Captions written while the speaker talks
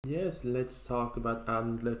Yes, let's talk about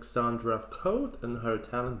Alexandra Cote and her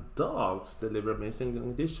talent dogs deliver amazing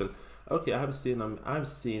audition. Okay, I've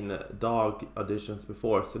seen dog auditions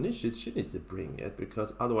before, so she needs to bring it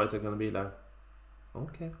because otherwise they're gonna be like,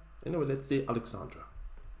 okay. Anyway, let's see Alexandra.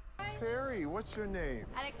 Terry, what's your name?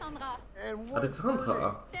 Alexandra. And what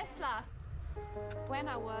Alexandra. Tesla. When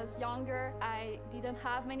I was younger, I didn't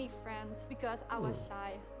have many friends because I was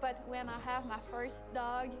shy. But when I have my first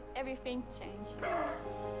dog, everything changed.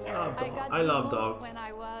 I love dogs. When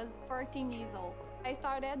I was 14 years old. I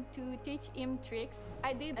started to teach him tricks.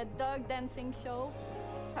 I did a dog dancing show.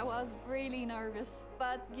 I was really nervous,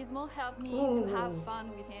 but Gizmo helped me to have fun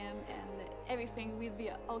with him and everything will be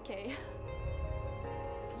okay.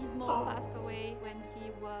 Gizmo passed away when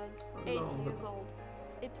he was 8 years old.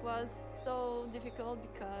 It was so difficult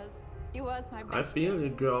because he was my best I feel friend. you,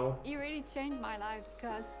 girl. He really changed my life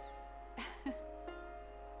because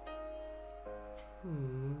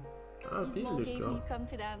I feel Gizmo you, gave girl. me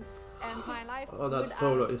confidence and my life Oh, that would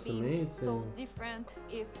photo have is been amazing. so different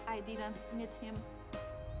if I didn't meet him.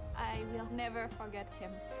 I will never forget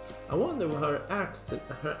him. I wonder her accent.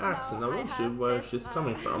 Now I wonder where she's Tesla.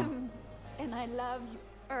 coming from. And I love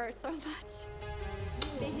her so much.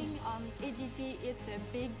 Being on AGT, it's a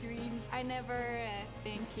big dream. I never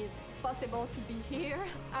think it's possible to be here.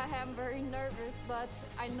 I am very nervous, but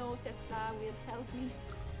I know Tesla will help me.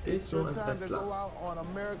 It's your one time to go Tesla. out on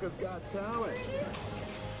America's Got Talent.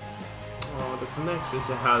 Oh, the connections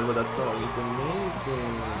I had with that dog is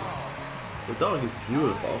amazing. The dog is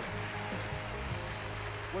beautiful.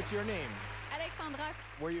 What's your name? Alexandra,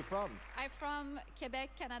 Where are you from? I'm from Quebec,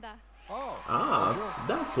 Canada. Oh. Ah, bonjour.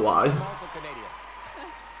 that's why. I'm also Canadian.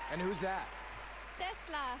 And who's that?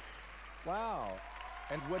 Tesla, Wow.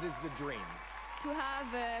 And what is the dream? to have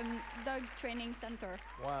a dog training center.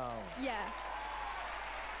 Wow. Yeah,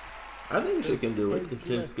 I think she can do it. It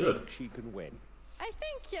feels good. She can win. I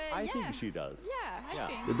think, I yeah. think she does. Yeah, I Yeah.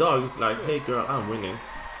 The think. dog is like, hey girl, I'm winning.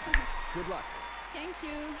 Good luck. Thank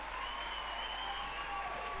you.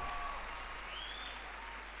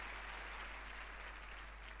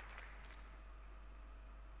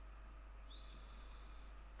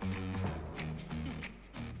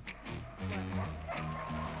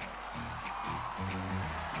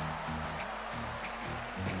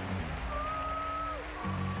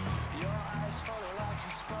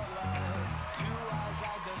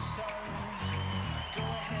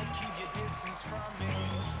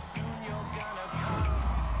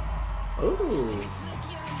 Oh,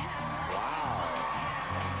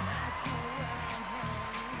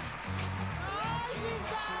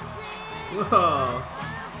 wow.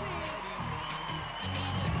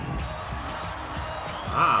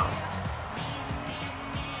 Wow.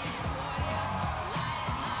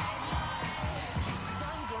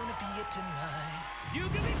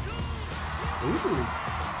 Ooh.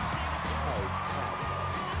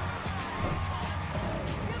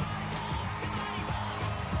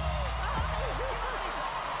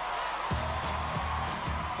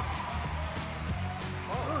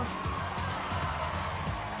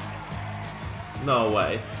 No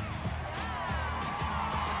way.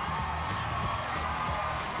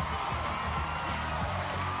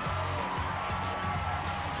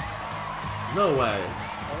 No way.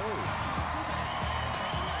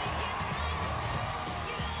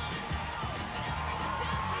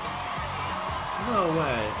 No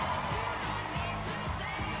way.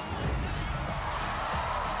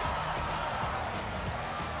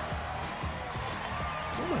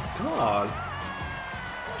 Oh my god.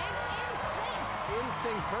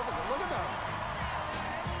 In-sync perfect. Look at them.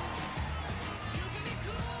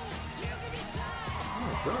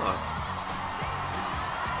 Oh my god.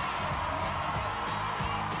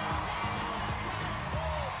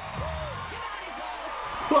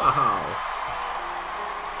 Wow.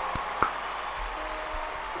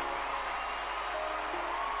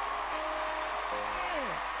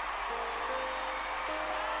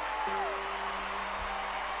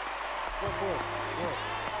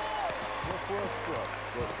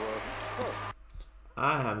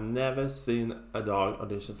 I have never seen a dog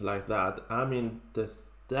auditions like that. I mean,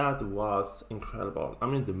 that was incredible. I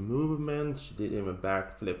mean, the movement, she did even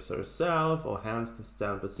backflips herself or hands to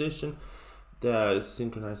stand position, the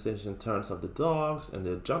synchronization turns of the dogs and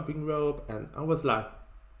the jumping rope, and I was like,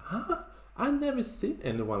 huh? I've never seen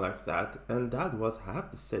anyone like that, and that was, I have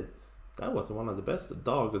to say, that was one of the best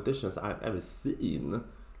dog auditions I've ever seen.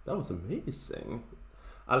 That was amazing.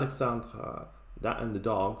 Alexandra, that and the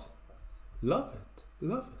dogs, love it,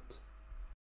 love it.